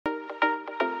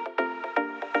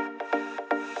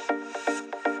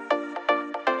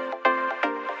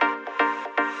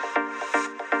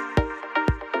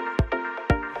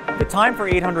The time for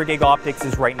 800 gig optics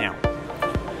is right now.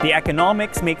 The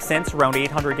economics make sense around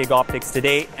 800 gig optics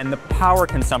today, and the power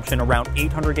consumption around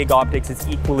 800 gig optics is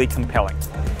equally compelling.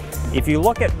 If you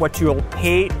look at what you'll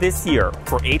pay this year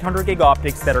for 800 gig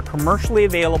optics that are commercially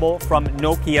available from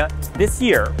Nokia this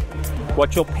year,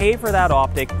 what you'll pay for that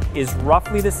optic is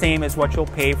roughly the same as what you'll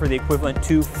pay for the equivalent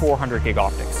to 400 gig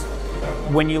optics.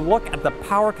 When you look at the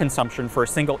power consumption for a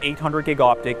single 800 gig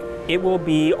optic, it will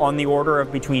be on the order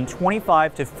of between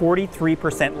 25 to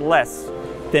 43% less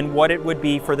than what it would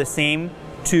be for the same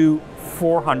two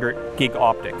 400 gig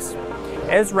optics.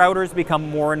 As routers become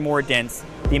more and more dense,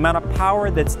 the amount of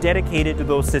power that's dedicated to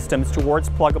those systems towards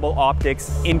pluggable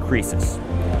optics increases.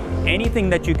 Anything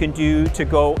that you can do to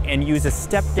go and use a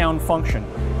step-down function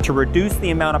to reduce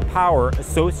the amount of power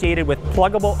associated with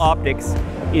pluggable optics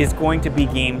is going to be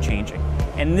game-changing.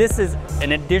 And this is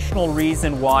an additional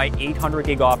reason why 800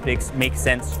 gig optics makes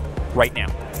sense right now.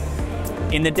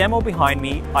 In the demo behind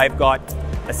me, I've got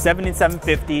a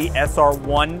 7750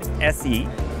 SR1 SE,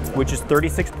 which is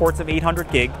 36 ports of 800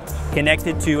 gig,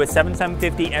 connected to a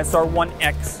 7750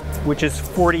 SR1X, which is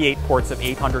 48 ports of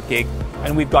 800 gig,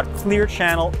 and we've got clear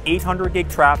channel 800 gig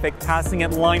traffic passing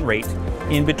at line rate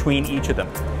in between each of them.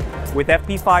 With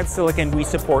FP5 silicon, we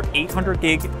support 800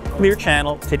 gig clear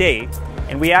channel today,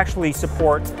 and we actually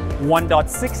support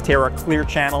 1.6 tera clear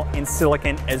channel in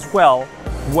silicon as well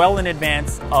in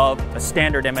advance of a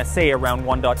standard MSA around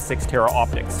 1.6 tera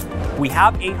optics. We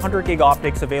have 800 gig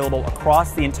optics available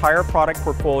across the entire product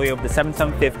portfolio of the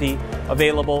 7750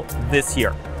 available this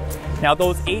year. Now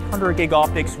those 800 gig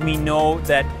optics, we know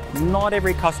that not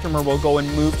every customer will go and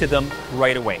move to them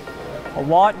right away. A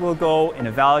lot will go and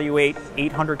evaluate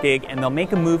 800 gig, and they'll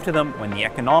make a move to them when the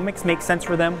economics make sense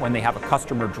for them, when they have a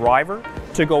customer driver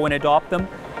to go and adopt them,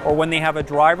 or when they have a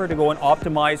driver to go and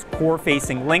optimize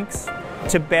core-facing links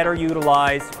to better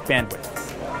utilize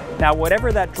bandwidth. Now,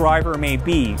 whatever that driver may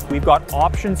be, we've got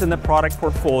options in the product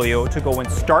portfolio to go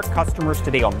and start customers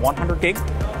today on 100 gig,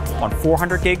 on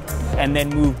 400 gig, and then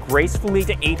move gracefully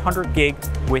to 800 gig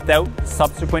without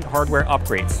subsequent hardware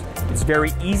upgrades. It's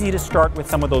very easy to start with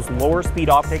some of those lower speed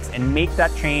optics and make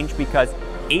that change because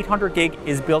 800 gig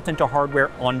is built into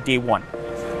hardware on day one.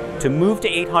 To move to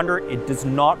 800, it does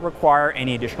not require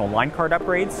any additional line card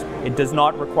upgrades. It does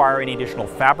not require any additional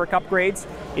fabric upgrades.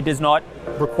 It does not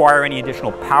require any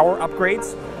additional power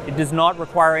upgrades. It does not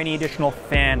require any additional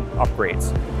fan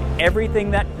upgrades.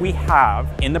 Everything that we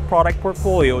have in the product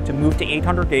portfolio to move to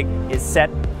 800 gig is set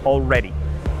already,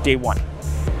 day one.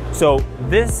 So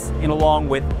this, along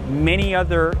with many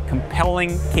other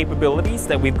compelling capabilities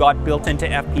that we've got built into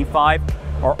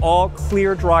FP5, are all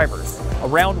clear drivers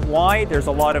around why there's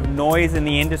a lot of noise in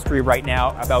the industry right now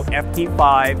about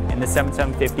FP5 and the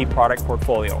 7750 product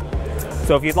portfolio.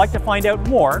 So if you'd like to find out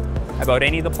more about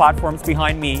any of the platforms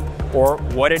behind me or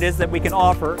what it is that we can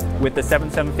offer with the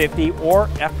 7750 or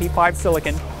FP5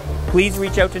 silicon, please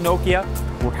reach out to Nokia.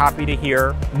 We're happy to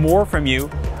hear more from you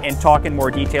and talk in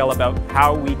more detail about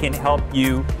how we can help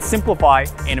you simplify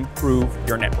and improve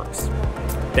your networks.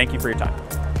 Thank you for your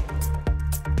time.